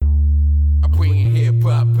hip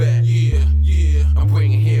hop back. Yeah, yeah. I'm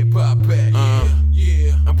bringing hip hop back. Yeah,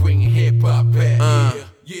 yeah. I'm bringing hip hop back. Yeah,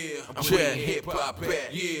 yeah. I'm bringing hip hop back.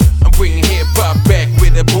 Yeah, I'm bringing hip hop back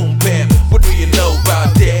with a boom bap. What do you know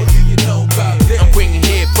about that? What do you know about that? I'm bringing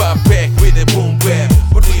hip hop back with a boom bap.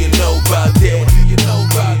 What do you know about that? What do you know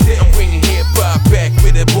about that? I'm bringing hip hop back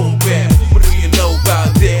with a boom bap. What do you know about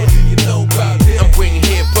that? What do you know about that? I'm bringing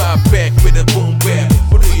hip hop back with a boom bap.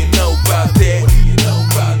 What do you know about that? What do you know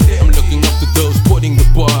about that? I'm looking up to those putting the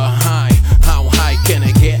bar high. How high can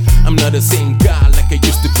I get? I'm not the same guy like I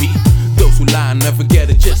used to be. Those who lie never get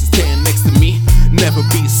a chance to stand next to me. Never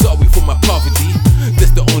be sorry for my poverty.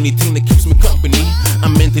 That's the only thing that keeps me company.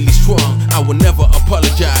 I'm mentally strong, I will never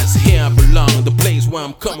apologize. Here I belong, the place where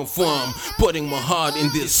I'm coming from. Putting my heart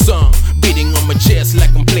in this song, beating on my chest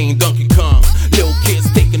like I'm playing Donkey Kong. Little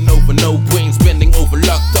kids taking over, no brains, bending over,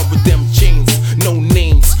 locked up with them chains. No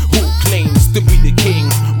names, who claims to be the king?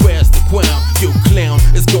 Where's the crown? You clown,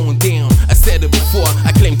 it's going down. I said it before,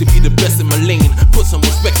 I claim to be the best in my lane. Put some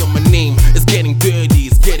respect on my name. It's getting dirty,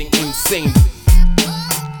 it's getting insane.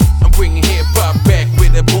 I'm bringing hip hop back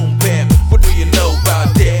with a boom bap. What do you know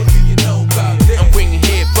about that? What do you know about that? I'm bringing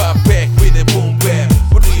hip hop back with a boom bap.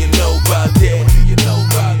 What do you know about that? What do you know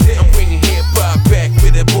about that? I'm bringing hip hop back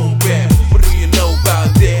with a boom bap. What do you know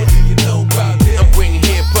about that? What do you know about that? I'm bringing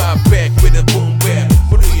hip hop back with a boom bap.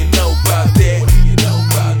 What do you know about that? What do you know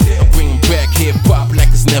about that? I'm bringing back hip hop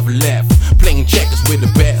like it's never left. Playing checkers with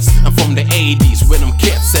the best. I'm from the 80s where them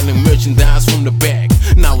cats selling merchandise from the back.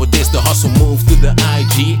 Nowadays the hustle moves to the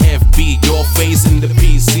IG, FB, your face in the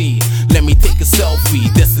PC. Let me take a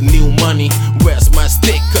selfie, that's the new money. Where's my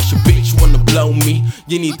stick? Cause your bitch wanna blow me.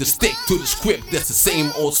 You need to stick to the script, that's the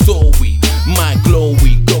same old story. My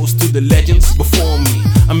glory goes to the legends before me.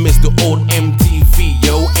 I miss the old MTV,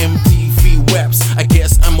 yo, MTV raps. I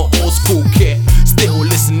guess I'm an old school kid, still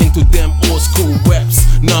listening to them old school raps.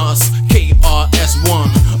 Nas,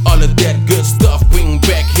 KRS-One, all of that good stuff. Bring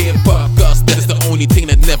back hip hop, cause that's the only thing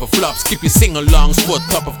that never flops. Keep your sing-alongs for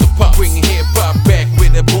top of the pops. Bringing hip hop back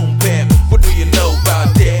with a boom bap. What do you know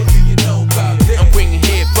about that? What do you know about that? I'm bringing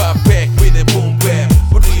hip hop back with a boom bap.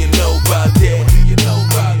 What do you know about that? What do you know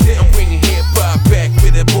about that? I'm bringing hip hop back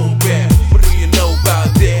with a boom bap. What do you know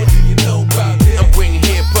about that? What do you know about that? I'm bringing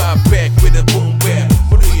hip hop back with a boom bap.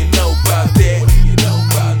 What do you know about that? What do you know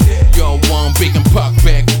about that? Y'all want Big and Pac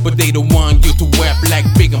back, but they don't want you to rap like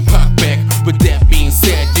Big and Pac back. With that being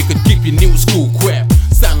said, you could keep your new school crap.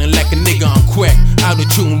 Sounding like a nigga on crack, out of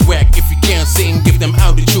tune whack. If you can't sing, give them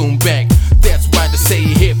out of tune back. That's why they say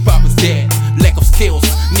hip hop is dead. Lack of skills,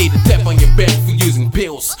 need a tap on your back for using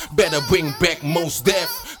pills. Better bring back Mos Def,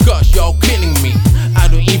 cause y'all killing me. I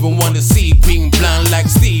don't even wanna see being blind like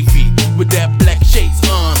Stevie. With that black shades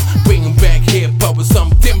on, bringing back hip hop with some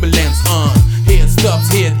Timberlands on. Here it stops,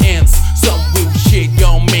 here it ends. Some real shit,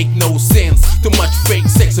 y'all make no sense. Too much fake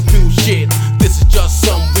sex appeal shit. This is just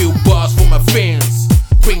some real bars for my fans.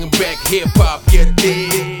 Bringing back hip hop.